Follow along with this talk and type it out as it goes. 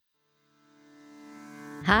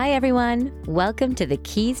Hi, everyone. Welcome to the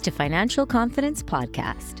Keys to Financial Confidence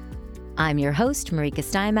podcast. I'm your host, Erika.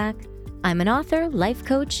 I'm an author, life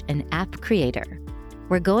coach, and app creator.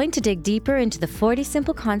 We're going to dig deeper into the 40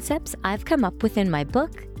 simple concepts I've come up with in my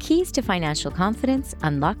book, Keys to Financial Confidence,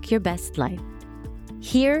 Unlock Your Best Life.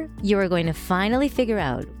 Here, you are going to finally figure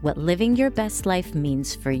out what living your best life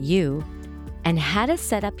means for you and how to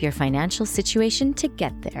set up your financial situation to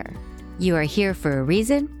get there. You are here for a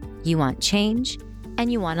reason, you want change,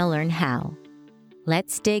 and you want to learn how.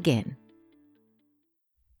 Let's dig in.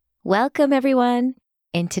 Welcome, everyone.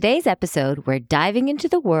 In today's episode, we're diving into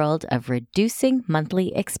the world of reducing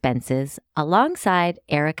monthly expenses alongside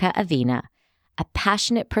Erika Avina, a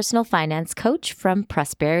passionate personal finance coach from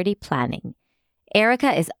Prosperity Planning.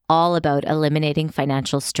 Erika is all about eliminating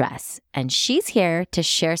financial stress, and she's here to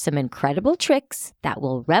share some incredible tricks that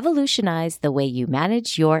will revolutionize the way you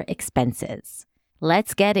manage your expenses.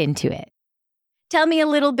 Let's get into it. Tell me a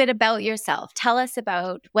little bit about yourself. Tell us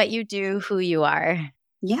about what you do, who you are.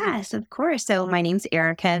 Yes, of course. So my name's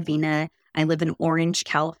Erika Avina. I live in Orange,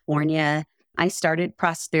 California. I started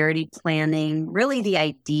Prosperity Planning. Really, the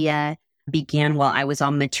idea began while I was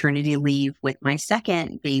on maternity leave with my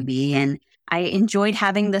second baby. And I enjoyed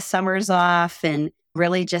having the summers off and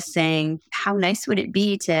really just saying, how nice would it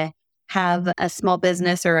be to have a small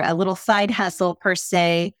business or a little side hustle per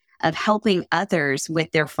se of helping others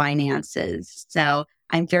with their finances. So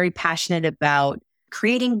I'm very passionate about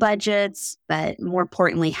creating budgets, but more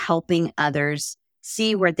importantly, helping others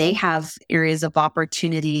see where they have areas of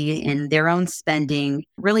opportunity in their own spending,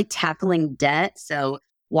 really tackling debt. So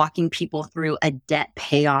walking people through a debt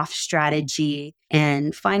payoff strategy.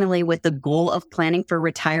 And finally, with the goal of planning for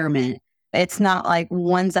retirement. It's not like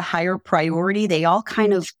one's a higher priority. They all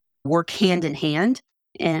kind of work hand in hand.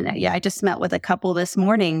 And I just met with a couple this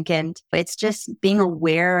morning, and it's just being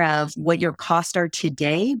aware of what your costs are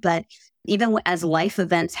today, but even as life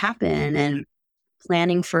events happen and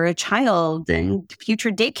planning for a child and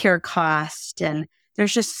future daycare cost. And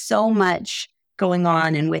there's just so much going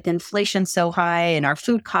on. And with inflation so high and our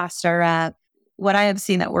food costs are up, what I have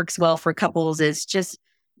seen that works well for couples is just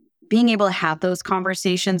being able to have those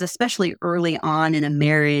conversations, especially early on in a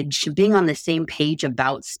marriage, being on the same page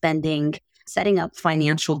about spending, setting up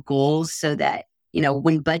financial goals so that,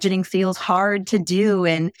 when budgeting feels hard to do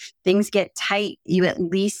and things get tight, you at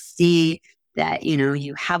least see that,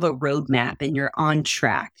 you have a roadmap and you're on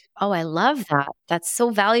track. Oh, I love that. That's so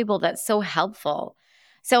valuable. That's so helpful.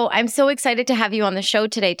 So I'm so excited to have you on the show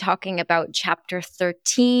today talking about chapter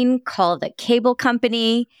 13 called The Cable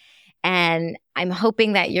Company. And I'm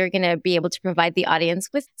hoping that you're going to be able to provide the audience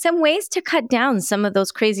with some ways to cut down some of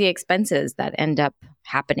those crazy expenses that end up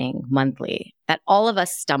happening monthly that all of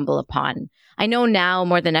us stumble upon. I know now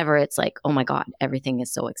more than ever, it's like, oh my God, everything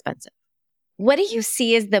is so expensive. What do you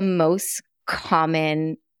see as the most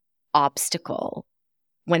common obstacle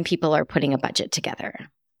when people are putting a budget together?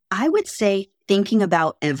 I would say thinking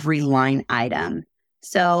about every line item.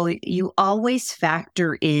 So you always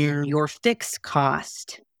factor in your fixed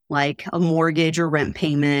cost, like a mortgage or rent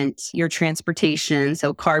payment, your transportation,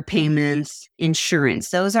 so car payments, insurance.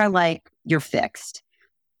 Those are like you're fixed.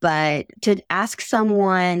 But to ask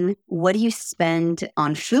someone, what do you spend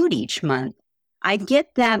on food each month? I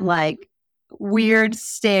get that like weird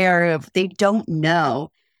stare of they don't know.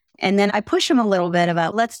 And then I push them a little bit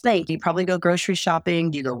about, let's think, do you probably go grocery shopping?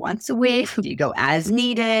 Do you go once a week? Do you go as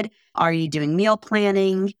needed? Are you doing meal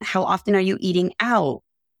planning? How often are you eating out?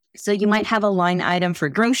 So you might have a line item for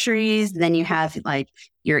groceries, then you have like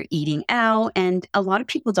you're eating out. And a lot of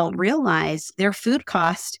people don't realize their food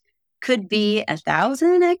cost could be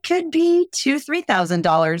 $1,000, it could be $2,000,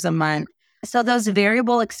 $3,000 a month. So those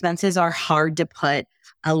variable expenses are hard to put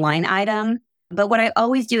a line item. But what I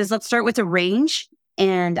always do is let's start with a range.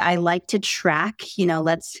 And I like to track,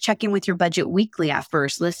 let's check in with your budget weekly at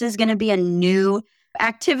first. This is going to be a new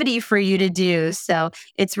activity for you to do. So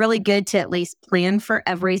it's really good to at least plan for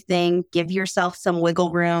everything, give yourself some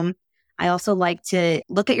wiggle room. I also like to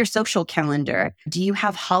look at your social calendar. Do you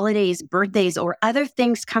have holidays, birthdays, or other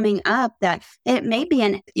things coming up that it may be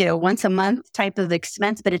an, once a month type of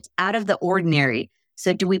expense, but it's out of the ordinary.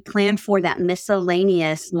 So do we plan for that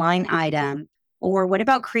miscellaneous line item? Or what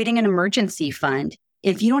about creating an emergency fund?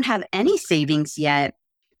 If you don't have any savings yet,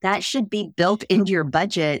 that should be built into your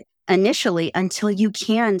budget initially until you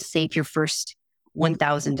can save your first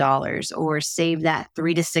 $1,000 or save that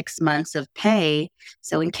 3 to 6 months of pay.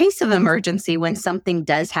 So in case of emergency, when something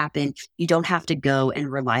does happen, you don't have to go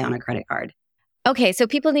and rely on a credit card. Okay, so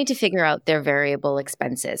people need to figure out their variable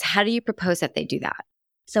expenses. How do you propose that they do that?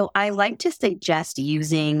 So I like to suggest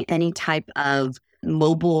using any type of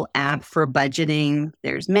mobile app for budgeting.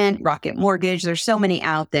 There's Mint, Rocket Mortgage. There's so many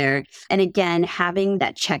out there. And again, having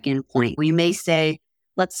that check-in point where you may say,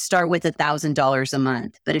 let's start with $1,000 a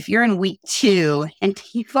month. But if you're in week 2 and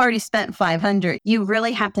you've already spent 500, you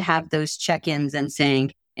really have to have those check-ins and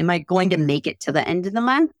saying, am I going to make it to the end of the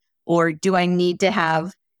month? Or do I need to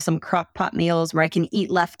have some crock pot meals where I can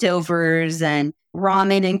eat leftovers and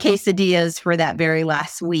ramen and quesadillas for that very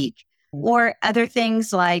last week? Or other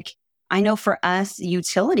things like, I know for us,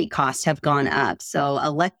 utility costs have gone up. So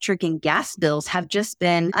electric and gas bills have just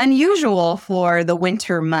been unusual for the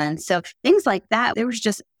winter months. So things like that, it was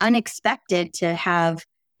just unexpected to have,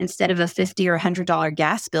 instead of a $50 or $100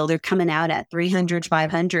 gas bill, they're coming out at $300,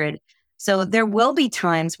 $500. So there will be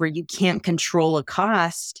times where you can't control a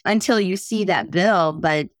cost until you see that bill.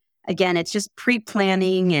 But again, it's just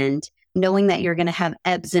pre-planning and knowing that you're going to have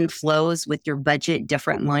ebbs and flows with your budget,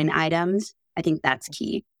 different line items. I think that's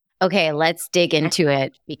key. Okay, let's dig into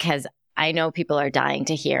it because I know people are dying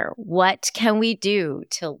to hear. What can we do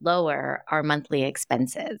to lower our monthly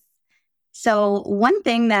expenses? So one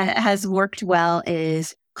thing that has worked well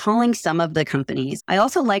is calling some of the companies. I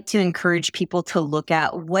also like to encourage people to look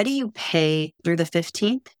at what do you pay through the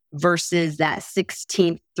 15th versus that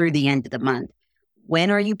 16th through the end of the month.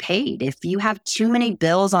 When are you paid? If you have too many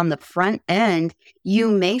bills on the front end,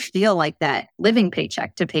 you may feel like that living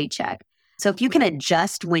paycheck to paycheck. So if you can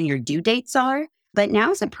adjust when your due dates are, but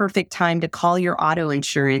now's a perfect time to call your auto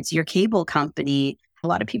insurance, your cable company. A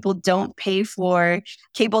lot of people don't pay for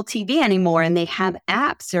cable TV anymore, and they have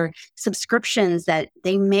apps or subscriptions that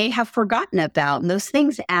they may have forgotten about, and those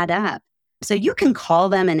things add up. So you can call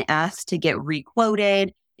them and ask to get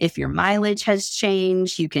requoted. If your mileage has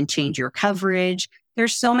changed, you can change your coverage.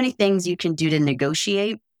 There's so many things you can do to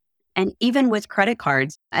negotiate. And even with credit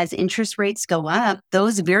cards, as interest rates go up,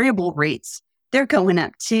 those variable rates, they're going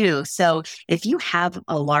up too. So if you have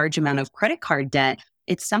a large amount of credit card debt,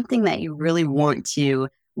 it's something that you really want to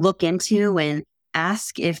look into and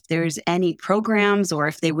ask if there's any programs or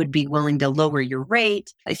if they would be willing to lower your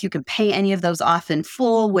rate. If you can pay any of those off in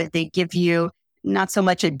full, would they give you not so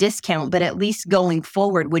much a discount, but at least going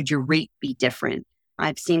forward, would your rate be different?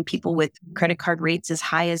 I've seen people with credit card rates as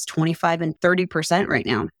high as 25 and 30% right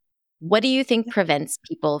now. What do you think prevents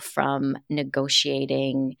people from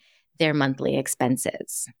negotiating their monthly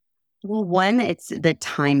expenses? Well, one, it's the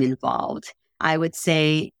time involved. I would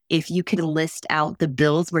say if you could list out the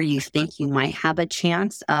bills where you think you might have a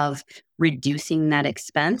chance of reducing that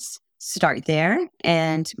expense, start there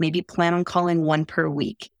and maybe plan on calling one per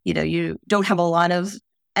week. You don't have a lot of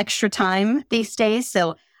extra time these days,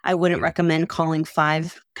 so I wouldn't recommend calling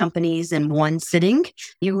 5 companies in one sitting.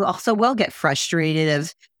 You also will get frustrated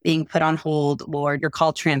of being put on hold or your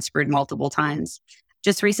call transferred multiple times.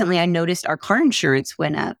 Just recently, I noticed our car insurance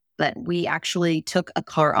went up, but we actually took a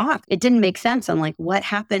car off. It didn't make sense. I'm like, what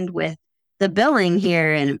happened with the billing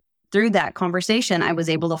here? And through that conversation, I was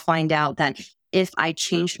able to find out that if I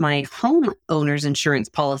changed my homeowner's insurance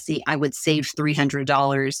policy, I would save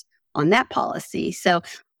 $300 on that policy. So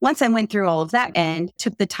once I went through all of that and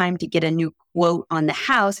took the time to get a new quote on the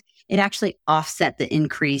house, it actually offset the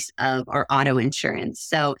increase of our auto insurance.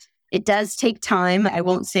 So it does take time. I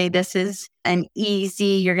won't say this is an easy,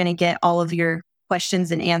 you're going to get all of your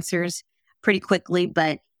questions and answers pretty quickly.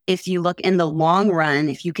 But if you look in the long run,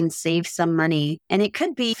 if you can save some money, and it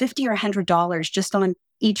could be $50 or $100 just on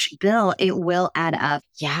each bill, it will add up.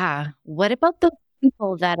 Yeah. What about the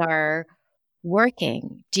people that are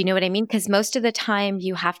working? Do you know what I mean? Because most of the time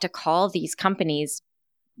you have to call these companies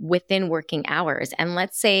within working hours. And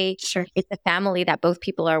let's say it's a family that both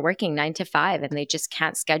people are working 9 to 5 and they just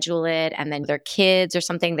can't schedule it. And then their kids or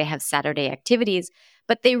something, they have Saturday activities,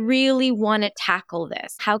 but they really want to tackle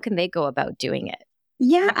this. How can they go about doing it?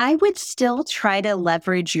 Yeah, I would still try to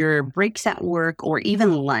leverage your breaks at work or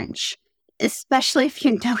even lunch, especially if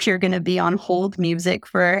you know you're going to be on hold music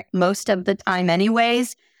for most of the time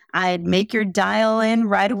anyways. I'd make your dial in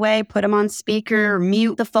right away, put them on speaker,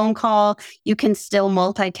 mute the phone call. You can still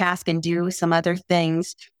multitask and do some other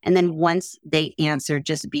things. And then once they answer,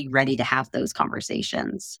 just be ready to have those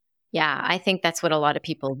conversations. Yeah, I think that's what a lot of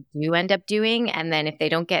people do end up doing. And then if they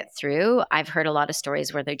don't get through, I've heard a lot of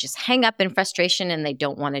stories where they just hang up in frustration and they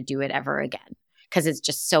don't want to do it ever again because it's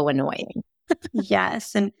just so annoying.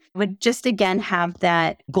 Yes. And would just again have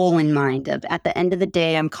that goal in mind of at the end of the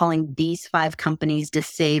day, I'm calling these 5 companies to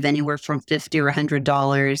save anywhere from $50 or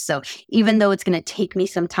 $100. So even though it's going to take me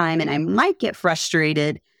some time and I might get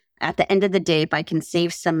frustrated, at the end of the day, if I can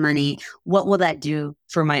save some money, what will that do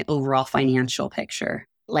for my overall financial picture?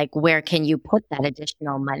 Like, where can you put that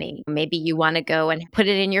additional money? Maybe you want to go and put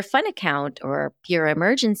it in your fun account or your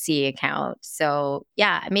emergency account. So,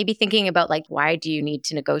 yeah, maybe thinking about like, why do you need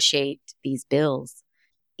to negotiate these bills?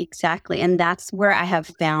 Exactly. And that's where I have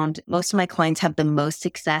found most of my clients have the most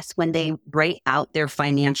success when they write out their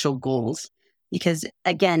financial goals. Because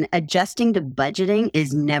again, adjusting to budgeting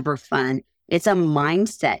is never fun. It's a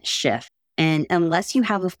mindset shift. And unless you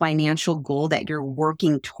have a financial goal that you're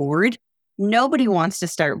working toward, nobody wants to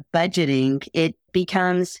start budgeting. It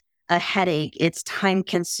becomes a headache. It's time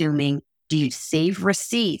consuming. Do you save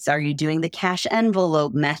receipts? Are you doing the cash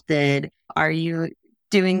envelope method? Are you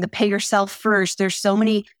doing the pay yourself first? There's so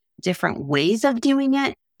many different ways of doing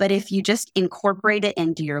it. But if you just incorporate it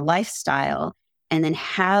into your lifestyle and then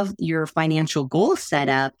have your financial goals set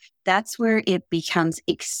up, that's where it becomes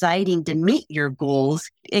exciting to meet your goals.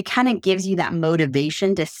 It kind of gives you that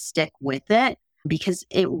motivation to stick with it because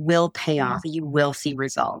it will pay off. You will see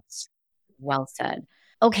results. Well said.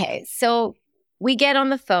 Okay, so we get on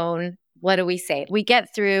the phone. What do we say? We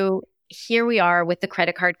get through. Here we are with the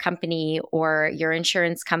credit card company or your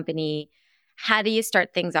insurance company. How do you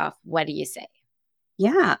start things off? What do you say?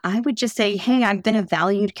 Yeah, I would just say, hey, I've been a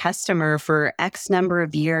valued customer for X number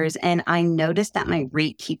of years, and I noticed that my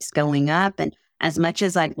rate keeps going up. And as much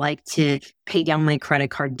as I'd like to pay down my credit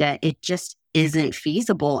card debt, it just isn't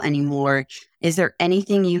feasible anymore. Is there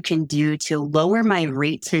anything you can do to lower my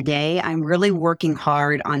rate today? I'm really working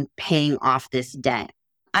hard on paying off this debt.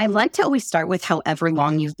 I like to always start with however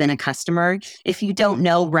long you've been a customer. If you don't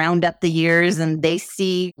know, round up the years and they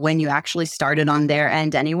see when you actually started on their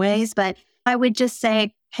end anyways. But I would just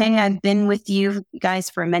say, hey, I've been with you guys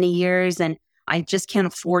for many years and I just can't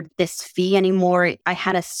afford this fee anymore. I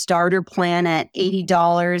had a starter plan at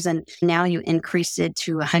 $80 and now you increased it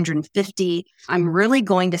to $150. I'm really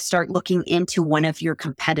going to start looking into one of your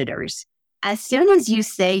competitors. As soon as you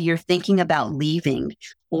say you're thinking about leaving,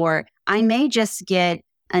 or I may just get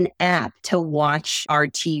an app to watch our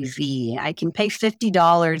TV. I can pay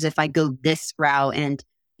 $50 if I go this route. And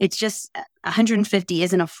it's just 150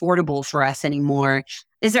 isn't affordable for us anymore.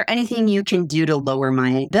 Is there anything you can do to lower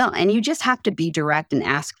my bill? And you just have to be direct and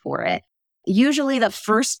ask for it. Usually the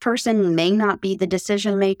first person may not be the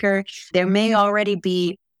decision maker. There may already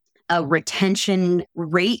be a retention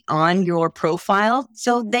rate on your profile.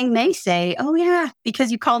 So they may say, oh yeah, because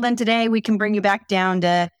you called in today, we can bring you back down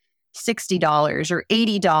to $60 or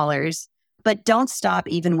 $80. But don't stop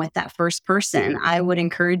even with that first person. I would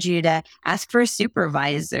encourage you to ask for a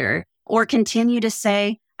supervisor or continue to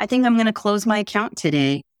say, I think I'm going to close my account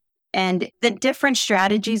today. And the different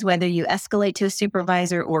strategies, whether you escalate to a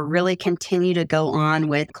supervisor or really continue to go on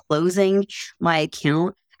with closing my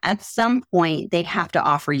account, at some point they have to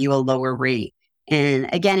offer you a lower rate. And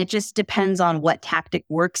again, it just depends on what tactic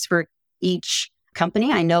works for each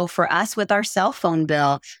company. I know for us with our cell phone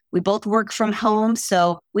bill, we both work from home,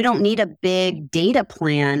 so we don't need a big data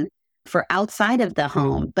plan for outside of the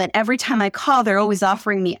home. But every time I call, they're always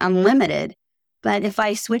offering me unlimited. But if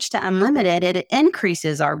I switch to unlimited, it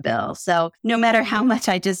increases our bill. So no matter how much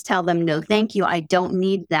I just tell them, no, thank you, I don't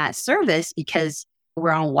need that service because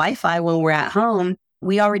we're on Wi-Fi when we're at home.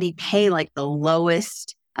 We already pay like the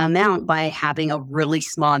lowest amount by having a really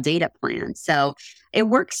small data plan. So it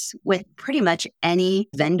works with pretty much any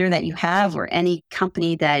vendor that you have or any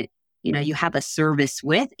company that, you have a service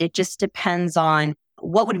with. It just depends on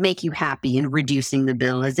what would make you happy in reducing the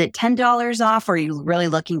bill. Is it $10 off or are you really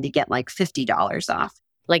looking to get like $50 off?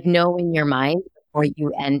 Like, know in your mind before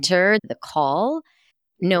you enter the call,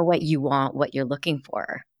 know what you want, what you're looking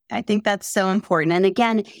for. I think that's so important. And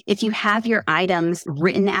again, if you have your items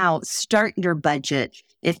written out, start your budget.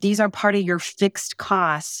 If these are part of your fixed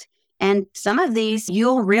costs, and some of these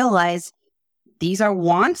you'll realize these are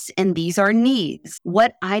wants and these are needs.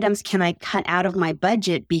 What items can I cut out of my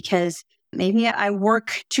budget? Because maybe I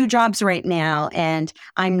work 2 jobs right now and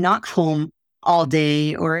I'm not home all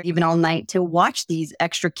day or even all night to watch these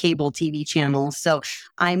extra cable TV channels. So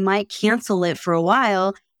I might cancel it for a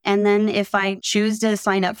while. And then if I choose to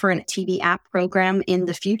sign up for a TV app program in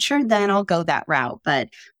the future, then I'll go that route. But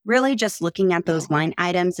really just looking at those line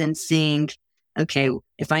items and seeing, okay,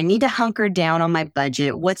 if I need to hunker down on my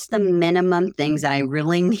budget, what's the minimum things that I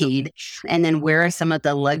really need? And then where are some of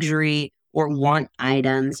the luxury or want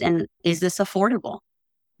items? And is this affordable?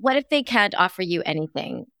 What if they can't offer you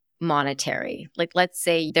anything monetary? Like, let's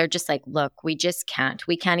say they're just like, look, we just can't.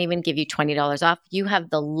 We can't even give you $20 off. You have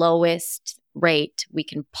the lowest rate we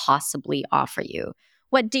can possibly offer you.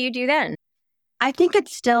 What do you do then? I think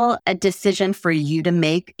it's still a decision for you to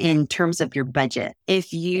make in terms of your budget.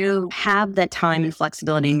 If you have the time and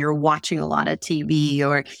flexibility and you're watching a lot of TV,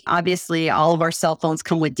 or obviously all of our cell phones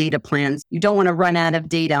come with data plans, you don't want to run out of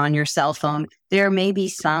data on your cell phone. There may be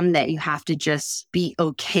some that you have to just be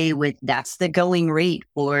okay with. That's the going rate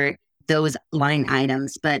for those line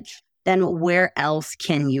items. But then where else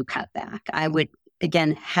can you cut back? I would,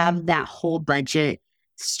 again, have that whole budget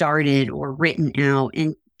started or written out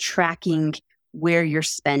and tracking where you're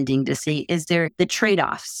spending to see, is there the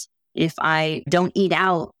trade-offs? If I don't eat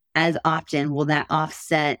out as often, will that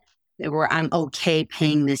offset where I'm okay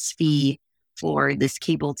paying this fee for this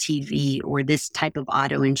cable TV or this type of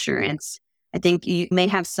auto insurance? I think you may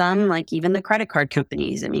have some, like even the credit card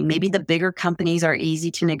companies. I mean, maybe the bigger companies are easy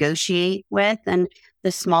to negotiate with, and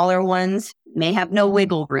the smaller ones may have no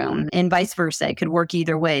wiggle room, and vice versa. It could work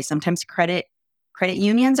either way. Sometimes credit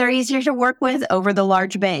unions are easier to work with over the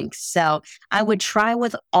large banks. So I would try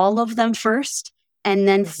with all of them first, and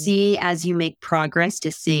then see as you make progress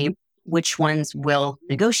to see which ones will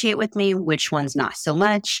negotiate with me, which ones not so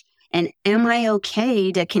much. And am I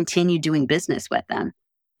okay to continue doing business with them?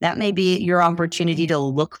 That may be your opportunity to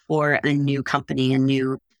look for a new company, a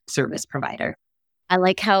new service provider. I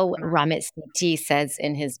like how Ramit Sethi says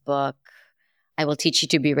in his book, I will teach you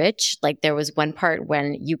to be rich. Like there was one part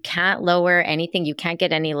when you can't lower anything, you can't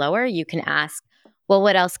get any lower. You can ask, well,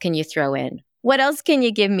 what else can you throw in? What else can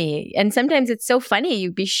you give me? And sometimes it's so funny.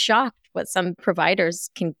 You'd be shocked what some providers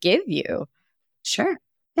can give you. Sure.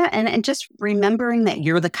 Yeah. And just remembering that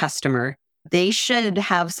you're the customer. They should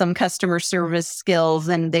have some customer service skills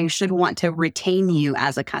and they should want to retain you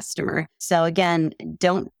as a customer. So again,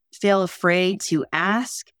 don't feel afraid to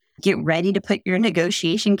ask. Get ready to put your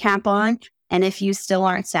negotiation cap on. And if you still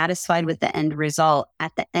aren't satisfied with the end result,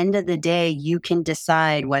 at the end of the day, you can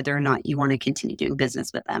decide whether or not you want to continue doing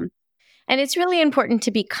business with them. And it's really important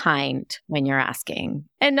to be kind when you're asking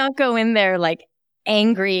and not go in there like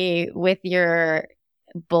angry with your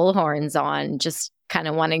bullhorns on, just kind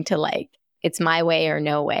of wanting to like, it's my way or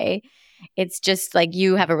no way. It's just like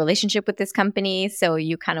you have a relationship with this company, so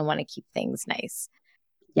you kind of want to keep things nice.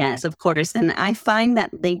 Yes, of course. And I find that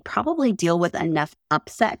they probably deal with enough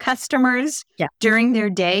upset customers during their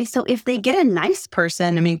day. So if they get a nice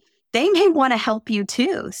person, I mean, they may want to help you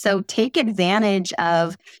too. So take advantage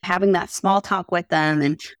of having that small talk with them.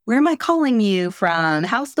 And where am I calling you from?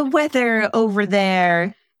 How's the weather over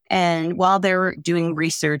there? And while they're doing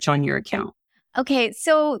research on your account. Okay,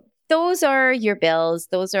 so those are your bills.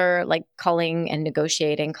 Those are like calling and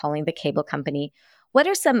negotiating, calling the cable company. What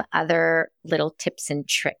are some other little tips and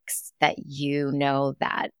tricks that you know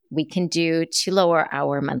that we can do to lower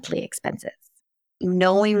our monthly expenses?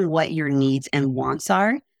 Knowing what your needs and wants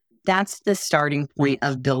are, that's the starting point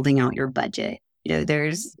of building out your budget. You know,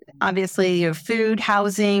 there's obviously your food,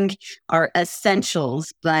 housing are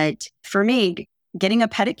essentials, but for me, getting a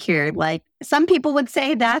pedicure, like some people would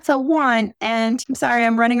say that's a want. And I'm sorry,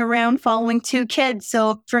 I'm running around following 2 kids.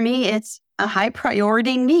 So for me, it's a high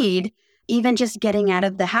priority need. Even just getting out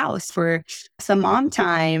of the house for some mom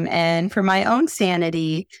time and for my own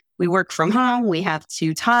sanity. We work from home. We have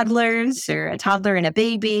 2 toddlers, or a toddler and a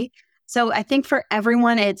baby. So I think for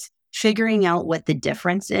everyone, it's figuring out what the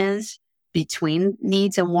difference is between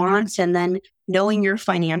needs and wants, and then knowing your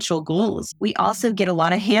financial goals. We also get a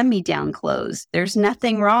lot of hand-me-down clothes. There's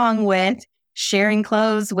nothing wrong with sharing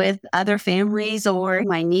clothes with other families, or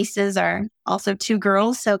my nieces are also 2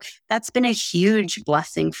 girls. So that's been a huge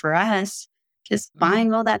blessing for us, just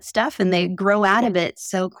buying all that stuff, and they grow out of it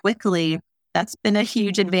so quickly. That's been a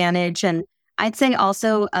huge advantage. And I'd say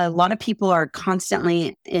also a lot of people are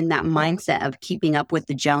constantly in that mindset of keeping up with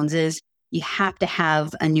the Joneses. You have to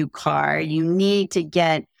have a new car. You need to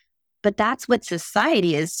get, but that's what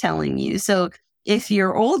society is telling you. So if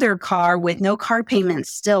your older car with no car payment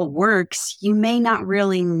still works, you may not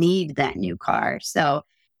really need that new car. So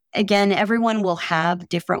again, everyone will have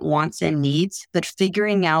different wants and needs, but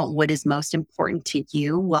figuring out what is most important to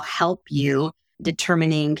you will help you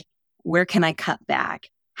determining where can I cut back?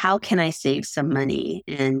 How can I save some money?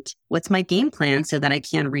 And what's my game plan so that I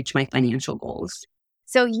can reach my financial goals?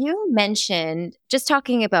 So you mentioned, just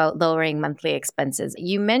talking about lowering monthly expenses,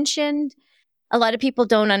 you mentioned a lot of people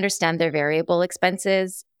don't understand their variable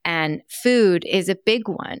expenses, and food is a big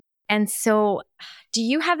one. And so do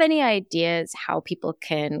you have any ideas how people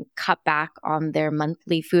can cut back on their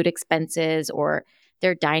monthly food expenses or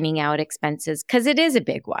their dining out expenses? Because it is a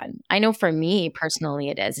big one. I know for me personally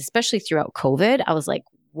it is, especially throughout COVID. I was like,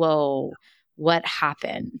 whoa, what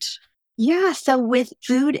happened? Yeah. So with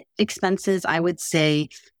food expenses, I would say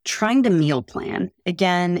trying to meal plan.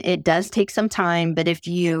 Again, it does take some time, but if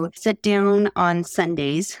you sit down on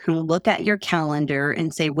Sundays and look at your calendar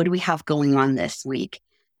and say, what do we have going on this week?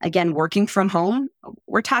 Again, working from home,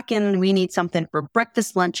 we're talking we need something for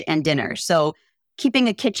breakfast, lunch, and dinner. So keeping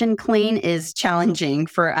a kitchen clean is challenging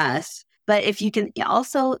for us. But if you can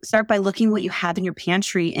also start by looking what you have in your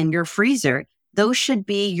pantry and your freezer, those should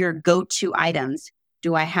be your go-to items.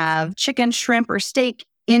 Do I have chicken, shrimp, or steak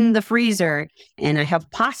in the freezer? And I have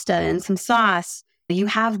pasta and some sauce. You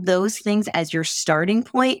have those things as your starting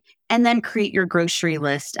point, and then create your grocery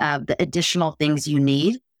list of the additional things you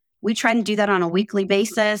need. We try to do that on a weekly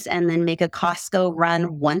basis and then make a Costco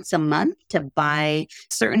run once a month to buy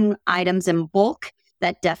certain items in bulk.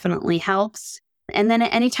 That definitely helps. And then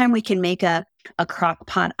at any time we can make a crock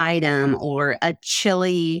pot item or a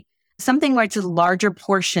chili, something where it's a larger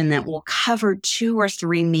portion that will cover 2 or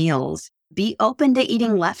 3 meals. Be open to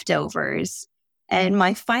eating leftovers. And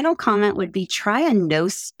my final comment would be try a no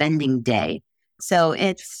spending day. So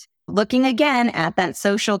it's looking again at that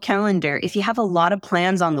social calendar. If you have a lot of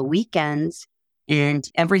plans on the weekends and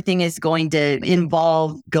everything is going to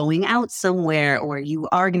involve going out somewhere or you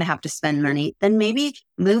are going to have to spend money, then maybe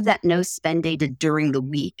move that no spend day to during the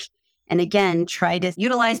week. And again, try to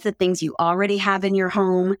utilize the things you already have in your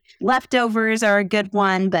home. Leftovers are a good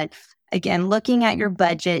one, but again, looking at your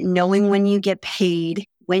budget, knowing when you get paid,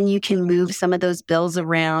 when you can move some of those bills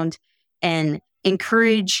around, and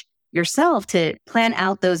encourage yourself to plan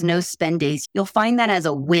out those no spend days. You'll find that as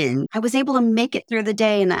a win. I was able to make it through the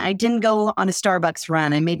day and I didn't go on a Starbucks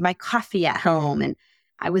run. I made my coffee at home and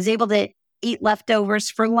I was able to eat leftovers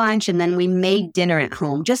for lunch, and then we made dinner at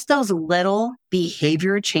home. Just those little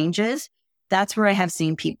behavior changes. That's where I have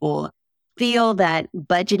seen people feel that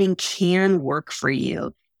budgeting can work for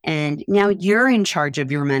you. And now you're in charge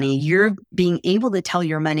of your money. You're being able to tell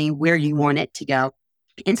your money where you want it to go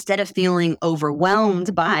instead of feeling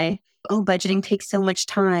overwhelmed by, oh, budgeting takes so much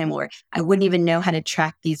time, or I wouldn't even know how to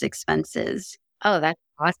track these expenses. Oh, that's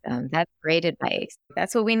awesome. That's great advice.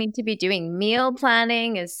 That's what we need to be doing. Meal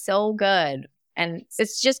planning is so good. And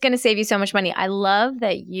it's just going to save you so much money. I love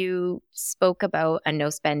that you spoke about a no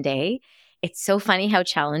spend day. It's so funny how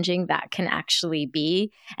challenging that can actually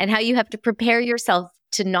be and how you have to prepare yourself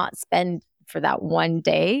to not spend for that one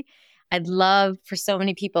day. I'd love for so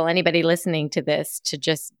many people, anybody listening to this, to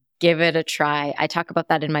just give it a try. I talk about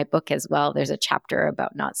that in my book as well. There's a chapter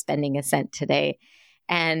about not spending a cent today.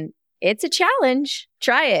 And it's a challenge.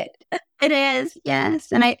 Try it. It is,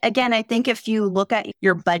 yes. And I think if you look at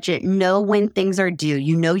your budget, know when things are due,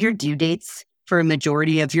 you know your due dates for a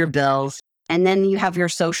majority of your bills. And then you have your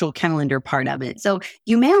social calendar part of it. So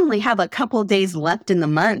you may only have a couple of days left in the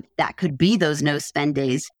month that could be those no spend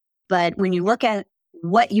days. But when you look at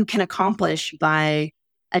what you can accomplish by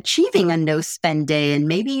achieving a no spend day, and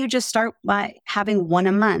maybe you just start by having one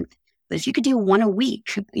a month, but if you could do one a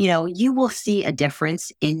week, you will see a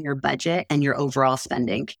difference in your budget and your overall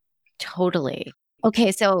spending. Totally.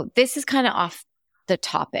 Okay, so this is kind of off the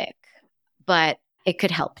topic, but it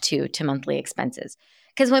could help too to monthly expenses.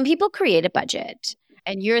 Because when people create a budget,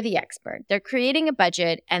 and you're the expert, they're creating a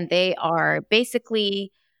budget and they are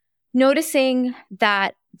basically noticing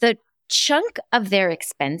that the chunk of their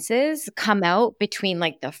expenses come out between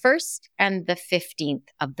like the 1st and the 15th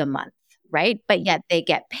of the month, right? But yet they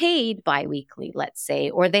get paid biweekly, let's say,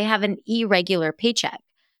 or they have an irregular paycheck.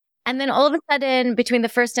 And then all of a sudden, between the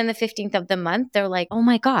 1st and the 15th of the month, they're like, oh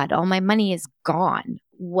my God, all my money is gone.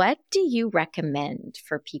 What do you recommend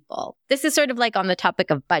for people? This is sort of like on the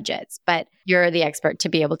topic of budgets, but you're the expert to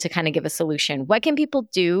be able to kind of give a solution. What can people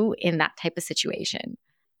do in that type of situation?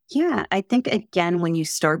 Yeah, I think again, when you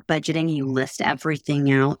start budgeting, you list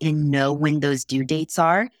everything out and know when those due dates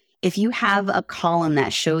are. If you have a column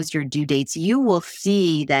that shows your due dates, you will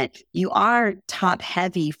see that you are top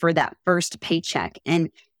heavy for that first paycheck.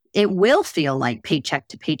 And it will feel like paycheck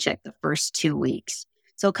to paycheck the first 2 weeks.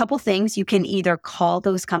 So a couple things, you can either call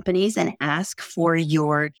those companies and ask for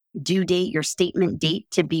your due date, your statement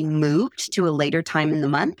date to be moved to a later time in the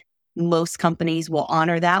month. Most companies will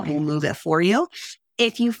honor that, will move it for you.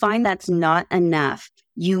 If you find that's not enough,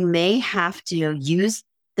 you may have to use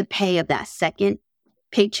the pay of that second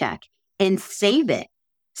paycheck and save it.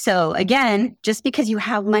 So again, just because you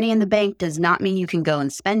have money in the bank does not mean you can go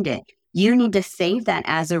and spend it. You need to save that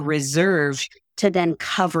as a reserve to then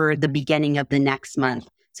cover the beginning of the next month.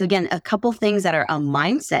 So again, a couple things that are a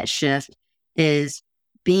mindset shift is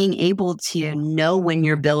being able to know when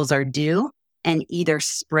your bills are due and either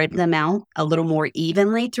spread them out a little more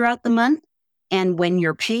evenly throughout the month and when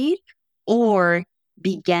you're paid, or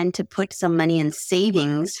begin to put some money in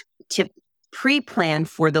savings to pre-plan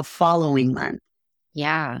for the following month.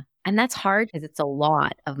 Yeah. And that's hard because it's a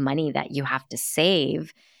lot of money that you have to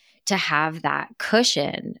save to have that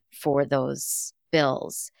cushion for those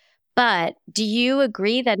bills. But do you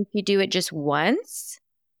agree that if you do it just once,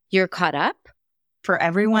 you're caught up? For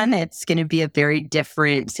everyone, it's going to be a very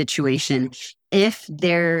different situation. If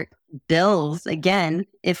their bills, again,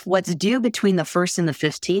 if what's due between the 1st and the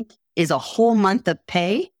 15th is a whole month of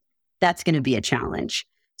pay, that's going to be a challenge.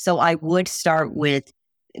 So I would start with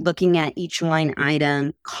looking at each line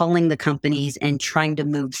item, calling the companies, and trying to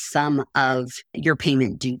move some of your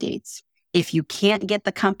payment due dates. If you can't get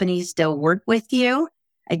the companies to work with you,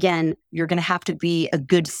 again, you're going to have to be a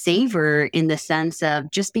good saver in the sense of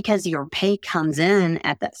just because your pay comes in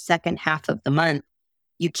at that second half of the month,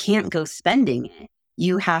 you can't go spending it.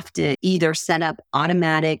 You have to either set up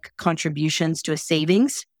automatic contributions to a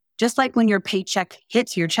savings, just like when your paycheck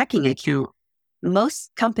hits your checking account. Most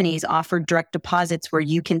companies offer direct deposits where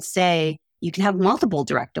you can say you can have multiple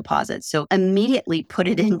direct deposits. So immediately put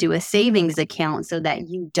it into a savings account so that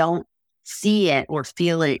you don't see it or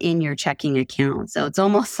feel it in your checking account. So it's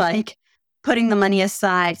almost like putting the money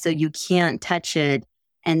aside so you can't touch it.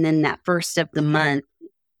 And then that first of the month,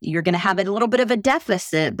 you're going to have a little bit of a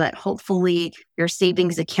deficit, but hopefully your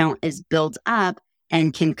savings account is built up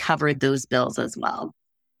and can cover those bills as well.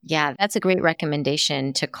 Yeah, that's a great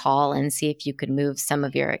recommendation to call and see if you could move some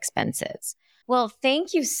of your expenses. Well,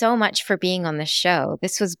 thank you so much for being on the show.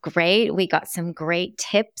 This was great. We got some great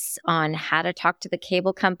tips on how to talk to the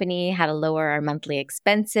cable company, how to lower our monthly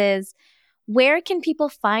expenses. Where can people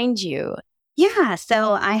find you? Yeah,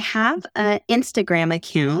 so I have an Instagram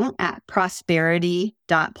account at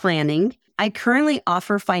prosperity.planning. I currently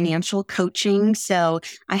offer financial coaching, so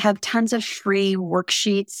I have tons of free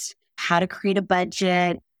worksheets, how to create a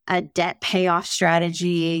budget, a debt payoff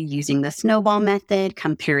strategy using the snowball method,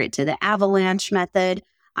 compare it to the avalanche method.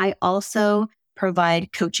 I also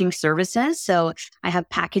provide coaching services. So I have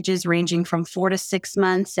packages ranging from 4 to 6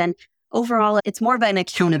 months. And overall, it's more of an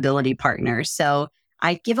accountability partner. So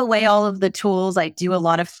I give away all of the tools. I do a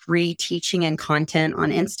lot of free teaching and content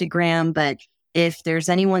on Instagram, but if there's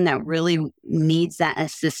anyone that really needs that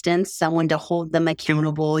assistance, someone to hold them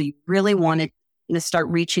accountable, you really want to start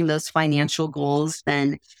reaching those financial goals,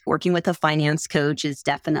 then working with a finance coach is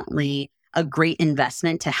definitely a great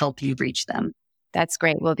investment to help you reach them. That's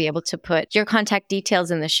great. We'll be able to put your contact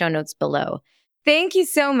details in the show notes below. Thank you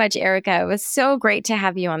so much, Erika. It was so great to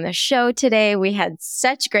have you on the show today. We had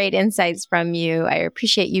such great insights from you. I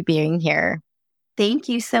appreciate you being here. Thank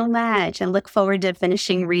you so much. And look forward to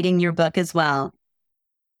finishing reading your book as well.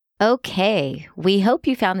 Okay, we hope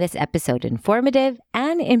you found this episode informative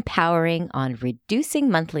and empowering on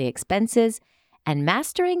reducing monthly expenses and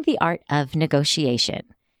mastering the art of negotiation.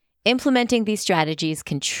 Implementing these strategies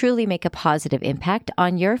can truly make a positive impact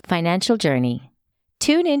on your financial journey.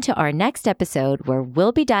 Tune into our next episode where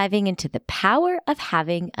we'll be diving into the power of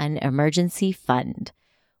having an emergency fund.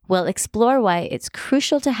 We'll explore why it's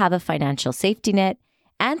crucial to have a financial safety net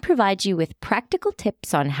and provide you with practical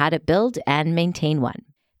tips on how to build and maintain one.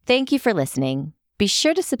 Thank you for listening. Be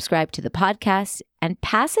sure to subscribe to the podcast and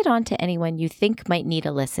pass it on to anyone you think might need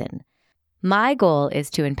a listen. My goal is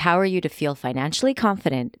to empower you to feel financially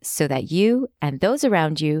confident so that you and those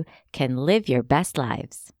around you can live your best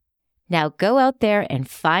lives. Now go out there and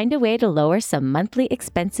find a way to lower some monthly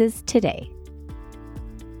expenses today.